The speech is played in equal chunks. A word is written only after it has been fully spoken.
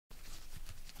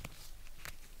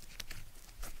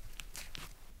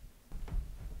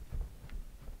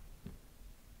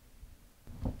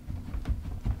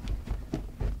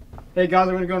Hey guys,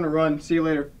 I'm gonna go on a run. See you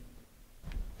later.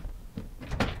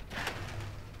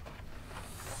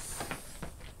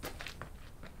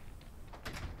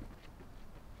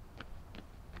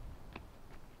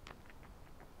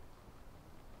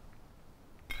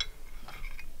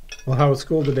 Well, how was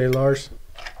school today, Lars?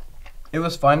 It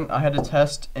was fun. I had a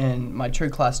test in my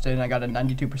trade class today and I got a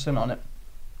 92% on it.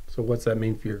 So what's that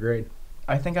mean for your grade?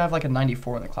 I think I have like a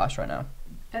 94 in the class right now.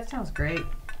 That sounds great.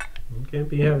 You can't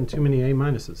be having too many A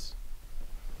minuses.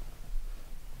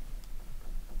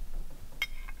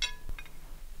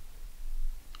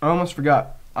 I almost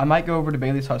forgot. I might go over to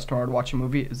Bailey's house tomorrow to watch a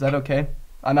movie. Is that okay?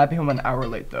 I might be home an hour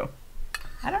late though.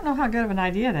 I don't know how good of an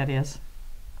idea that is.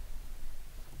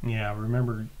 Yeah,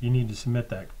 remember you need to submit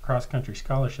that cross-country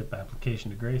scholarship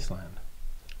application to Graceland.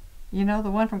 You know,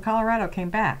 the one from Colorado came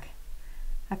back.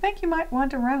 I think you might want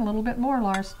to run a little bit more,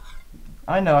 Lars.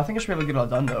 I know. I think I should be able to get it all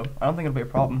done though. I don't think it'll be a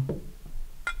problem.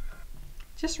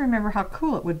 Just remember how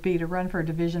cool it would be to run for a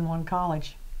Division I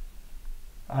college.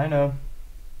 I know.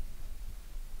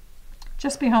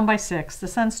 Just be home by 6. The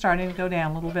sun's starting to go down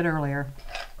a little bit earlier.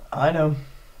 I know.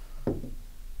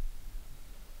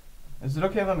 Is it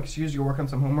okay if I'm excused to work on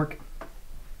some homework?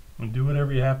 And do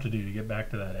whatever you have to do to get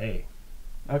back to that A.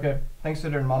 Okay. Thanks,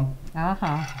 Sister and Mom.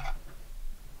 Uh-huh.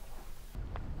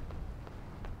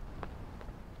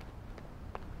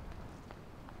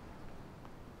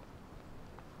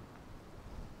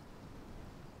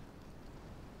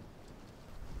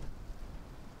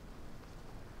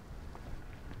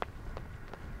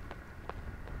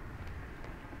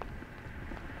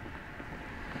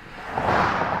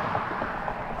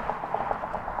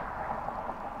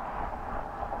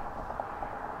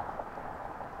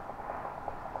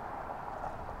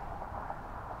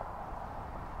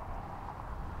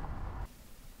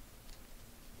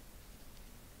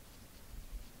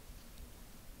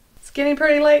 It's getting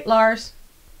pretty late, Lars.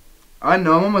 I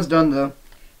know. I'm almost done though.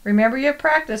 Remember you have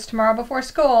practice tomorrow before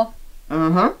school.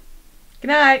 Uh-huh. Good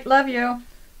night. Love you.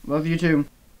 Love you too.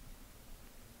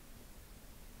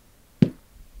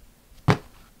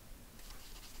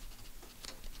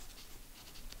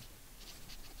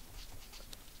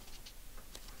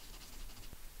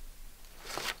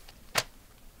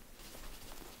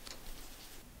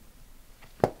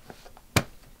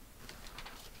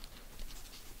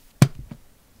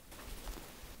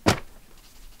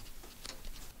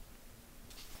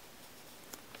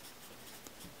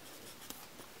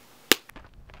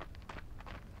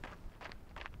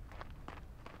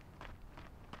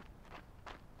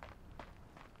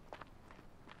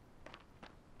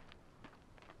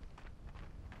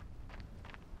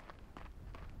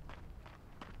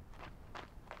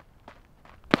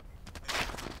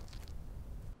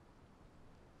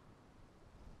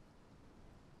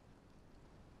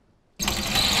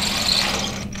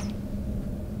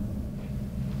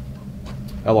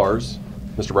 Hi, Lars.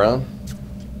 Mr. Brown?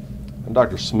 I'm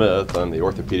Dr. Smith. I'm the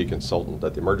orthopedic consultant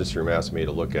at the emergency room. Asked me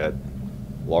to look at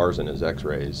Lars and his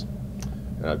x-rays.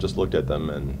 And I've just looked at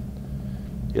them, and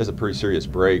he has a pretty serious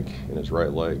break in his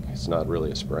right leg. It's not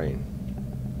really a sprain.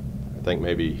 I think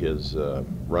maybe his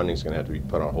running's going to have to be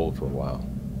put on hold for a while.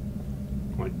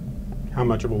 Like, how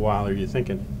much of a while are you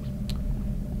thinking?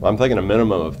 Well, I'm thinking a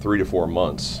minimum of 3 to 4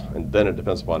 months, and then it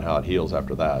depends upon how it heals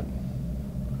after that.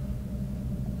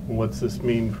 What's this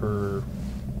mean for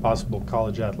possible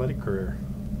college athletic career?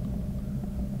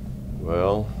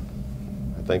 Well,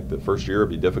 I think the first year would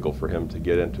be difficult for him to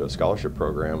get into a scholarship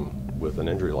program with an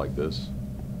injury like this.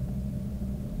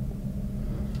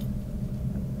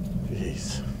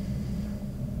 Jeez.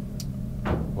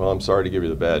 Well, I'm sorry to give you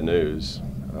the bad news.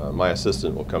 My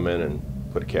assistant will come in and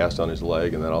put a cast on his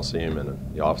leg, and then I'll see him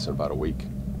in the office in about a week.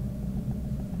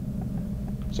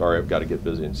 Sorry, I've got to get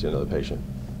busy and see another patient.